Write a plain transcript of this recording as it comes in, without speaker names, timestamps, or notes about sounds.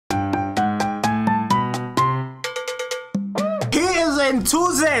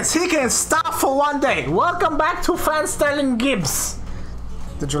enthusiast. He can stop for one day. Welcome back to FanStalin Gibs.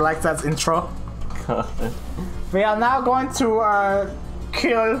 Did you like that intro? We are now going to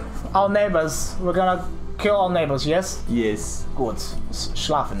kill our neighbors. We're gonna kill our neighbors, yes? Yes. Gut.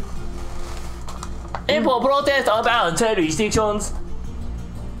 Schlafen. Import protest about jurisdictions.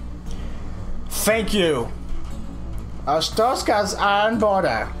 Thank you. Ostrowska's Iron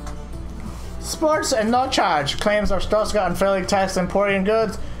Border. Sports and no charge claims Ostrowska unfairly taxed importing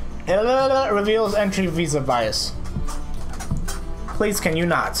goods. Reveals entry visa bias. Please, can you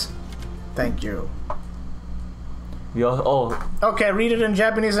not? Thank you. Okay, read it in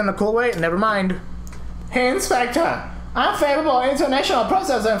Japanese in a cool way. Never mind. Hey, Inspector. Unfavorable international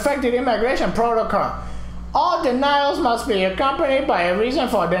process affected immigration protocol. All denials must be accompanied by a reason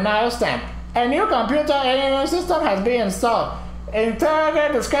for denial stamp. A new computer alien system has been installed.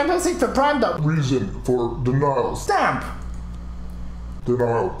 Interrogate discrepancy to prime the reason for denial stamp.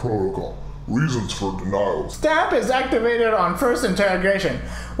 Denial protocol. Reasons for denial. Stamp is activated on first interrogation.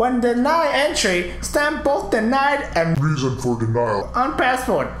 When deny entry, stamp both denied and reason for denial on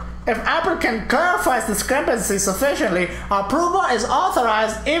passport. If applicant clarifies discrepancy sufficiently, approval is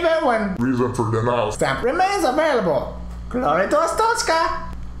authorized even when reason for denial stamp remains available. Glory to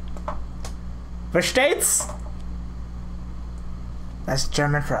Ostrowska! Versteht's? That's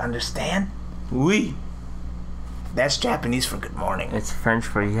German for understand? Oui. That's Japanese for good morning. It's French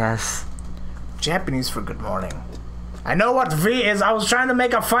for yes. Japanese for good morning. I know what V is. I was trying to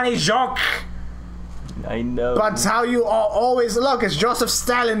make a funny joke. I know. But how you all always look, it's Joseph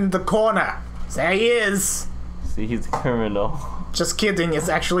Stalin in the corner. There he is. See, he's a criminal. Just kidding, it's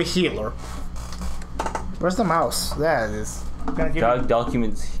actually Healer. Where's the mouse? There it is. I'm gonna give you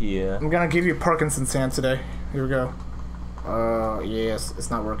documents here. I'm gonna give you Parkinson's hand today. Here we go. Yes,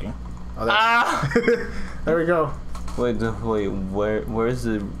 it's not working. Oh, there we go. Wait, where's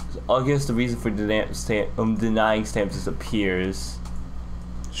the... I guess the reason for denying stamps disappears.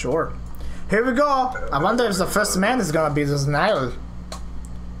 Sure. Here we go. I wonder if the first man is gonna be the denial.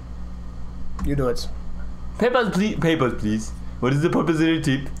 You do it. Papers, please. Papers, please. What is the purpose of the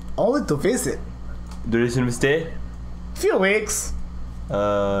tip? Only to visit. Duration of stay? Few weeks.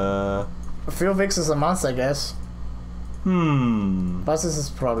 A few weeks is a month, I guess. What's this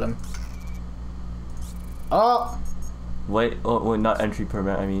problem? Oh. Wait, oh, not entry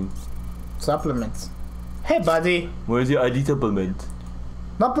permit, I mean. Supplements. Hey, buddy. Where's your ID supplement?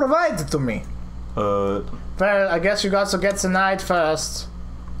 Not provided to me. Well, I guess you got to get denied first.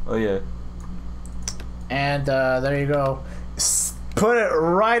 Oh, yeah. And, there you go. Put it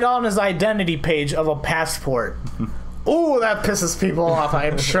right on his identity page of a passport. Ooh, that pisses people off,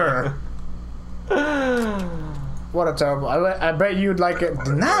 I'm sure. What a terrible... I bet you'd like it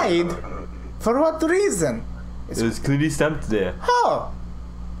denied? For what reason? It was clearly stamped there. Oh!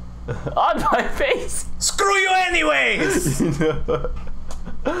 On my face! Screw you anyways!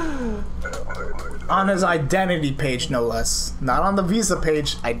 On his identity page, no less. Not on the visa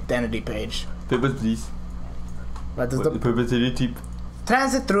page, identity page. Papers, please. What is the purpose of the tip?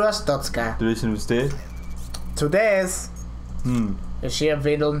 Transit through Ostrowska. Duration of stay? 2 days. Is she a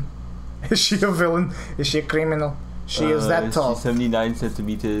villain? Is she a villain? Is she a criminal? She is that tall. She's 79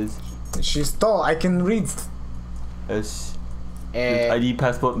 centimeters. She's tall. I can read. Yes. ID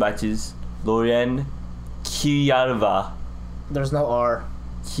passport matches. Lorian Kialva. There's no R.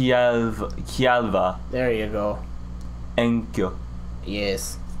 Kialva. There you go. Enkyo.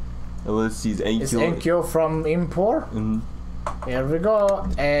 Yes. Well, she's Enkyo. Is Enkyo from Impor? Here we go.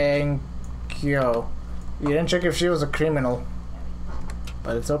 Enkyo. You didn't check if she was a criminal.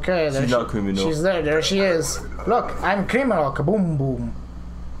 But it's okay. She's not criminal. She's there. There she is. Look, I'm criminal. Kaboom boom.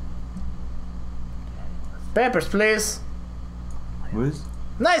 Papers, please. What?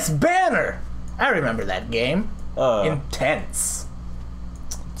 Nice banner. I remember that game. Intense.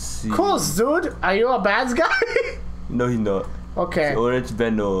 Cool, dude. Are you a bad guy? No, he's not. Okay. It's Orange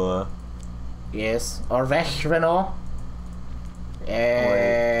Venno. Yes. Orvech Venno.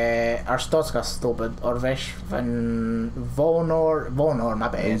 Arstotzka, stupid. Orvech Vonor, my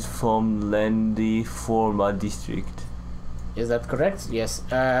bad. It's from Lendi Forma district. Is that correct? Yes.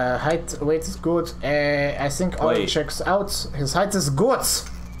 Height, weight is good. I think all checks out. His height is good.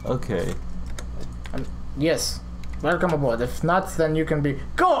 Okay. Yes. Welcome aboard. If not, then you can be...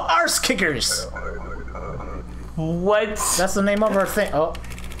 Go, arse kickers! What? That's the name of our thing. Oh.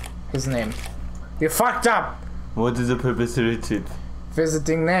 His name. You fucked up! What is the purpose of the tip?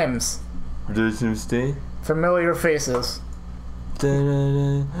 Visiting names. Duration of stay? Familiar faces.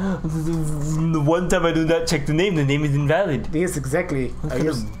 The one time I do not check the name is invalid. Yes, exactly.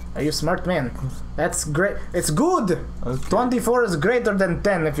 Are you smart, man? That's great. It's good. Okay. 24 is greater than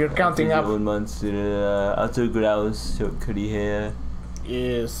 10 if you're counting up. 1 month. Outer grouse, short curly hair.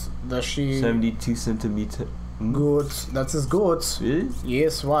 Yes. Does she? 72 centimeter. Good. That is good. Really?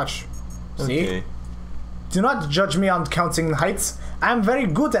 Yes. Watch. See? Okay. Do not judge me on counting heights. I'm very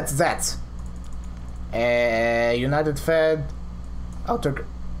good at that. United Fed. Outer.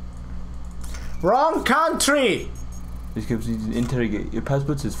 Wrong country. This comes to interrogate. Your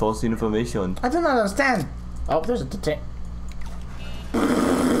passport is false information. I don't understand. Oh, there's a detain.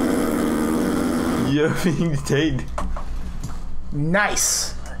 You're being detained.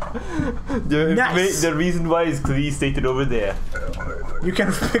 Nice. The reason why is clearly stated over there. You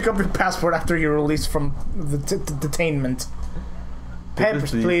can pick up your passport after you're released from the detainment.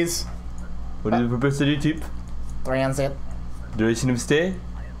 Papers, please. What is the purpose of your trip? Transit. Duration of stay?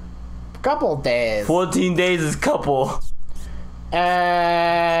 Couple days. 14 days is couple.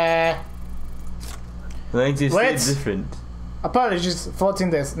 Length of stay is different. Apologies, 14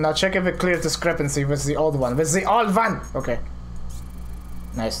 days. Now check if it clears discrepancy with the old one. With the old one! Okay.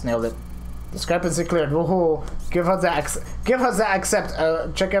 Nice, nailed it. Discrepancy cleared. Woohoo! Give her the accept.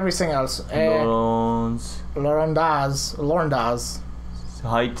 Check everything else. Lorndaz.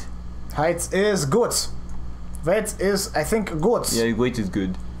 Height. Height is good. Weight is, I think, good. Yeah, weight is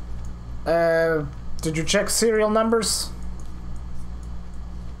good. Did you check serial numbers?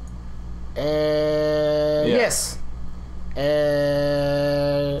 Yes.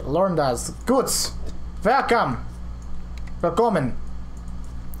 Lorndaz. Good. Welcome. Willkommen.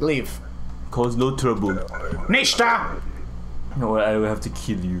 Leave. Cause no trouble. Nishta! No, I will have to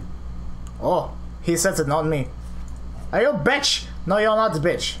kill you. Oh, he says it, not me. Are you bitch? No, you're not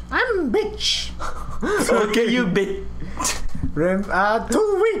bitch. I'm bitch. Okay, you bitch.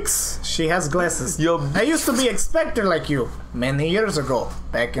 2 weeks. She has glasses. I used to be expector like you many years ago,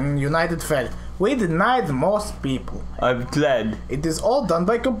 back in United Fed. We denied most people. I'm glad. It is all done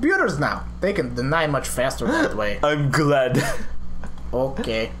by computers now. They can deny much faster that way. I'm glad.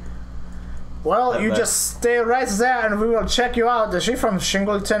 Okay. Well, you just stay right there and we will check you out. Is she from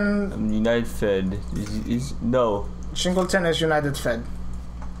Shingleton? United Fed. No. Shingleton is United Fed.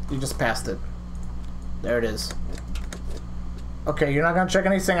 You just passed it. There it is. Okay, you're not gonna check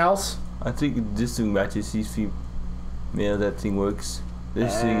anything else? I think this thing matches these female. That thing works.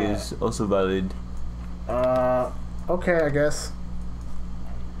 This thing is also valid. Okay, I guess.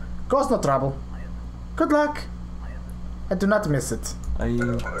 Cause no trouble. Good luck. I do not miss it. I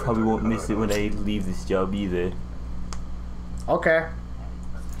probably won't miss it when I leave this job either. Okay.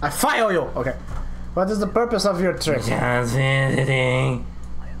 I fire you! Okay. What is the purpose of your trip? Just visiting.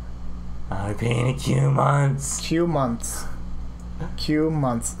 I've been a few months. Few months.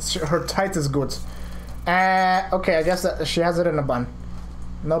 Her height is good. Okay, I guess that she has it in a bun.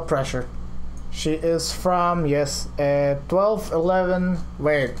 No pressure. She is from, yes, 12, 11,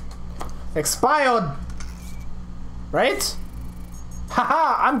 wait. Expired! Right?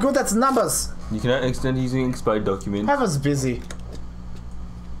 Haha, I'm good at numbers. You cannot extend using expired documents. I was busy.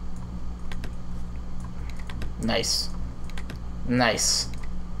 Nice. Nice.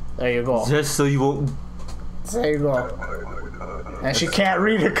 There you go. Just so you won't... There you go. And she can't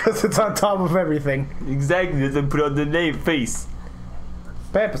read it because it's on top of everything. Exactly, doesn't put on the name face.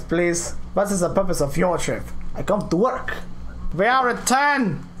 Papers, please. What is the purpose of your trip? I come to work. We are at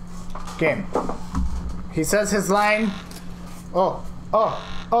 10. Game. He says his line. Got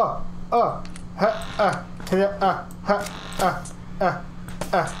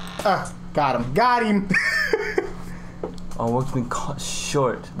him. Our work's been cut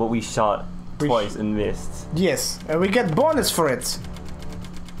short, but we shot twice and missed. Yes, and we get bonus for it.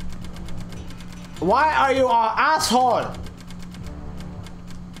 Why are you an asshole?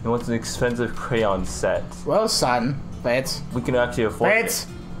 He wants an expensive crayon set. Well, son, wait. We can actually afford it. Wait.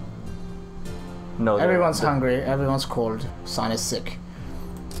 No, Everyone's hungry. Everyone's cold. Son is sick.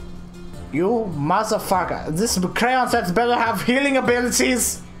 You motherfucker! This crayon set better have healing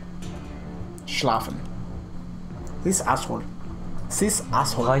abilities. Schlafen. This asshole.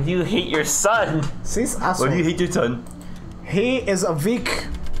 Why do you hate your son? This asshole. Why do you hate your son? He is a weak.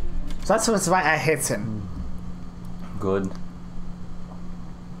 That's why I hate him. Good.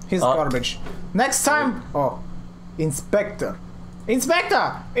 He's garbage. Next time. Oh, Inspector.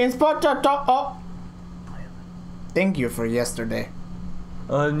 Oh. Thank you for yesterday.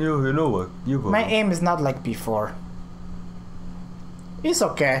 You know what? My aim is not like before. It's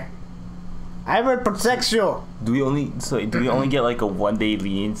okay. I will protect you. Do we only get like a 1 day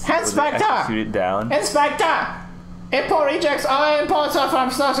leniency? Inspector! Shoot it down. Inspector! Import rejects all imports from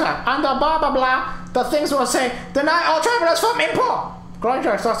Snowstar. Under blah blah blah, the things will say, deny all travelers from import.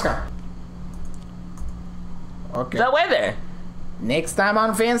 Closure, Soska. Okay. The weather. Next time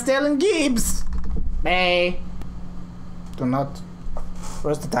on FanStalin Gibs. Bye. Do not.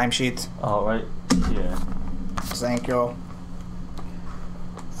 Where's the timesheet? All right. Yeah. Thank you.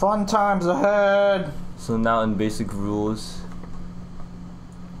 Fun times ahead. So now in basic rules,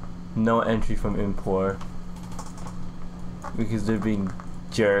 no entry from import because they're being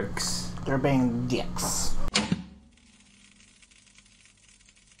jerks. They're being dicks.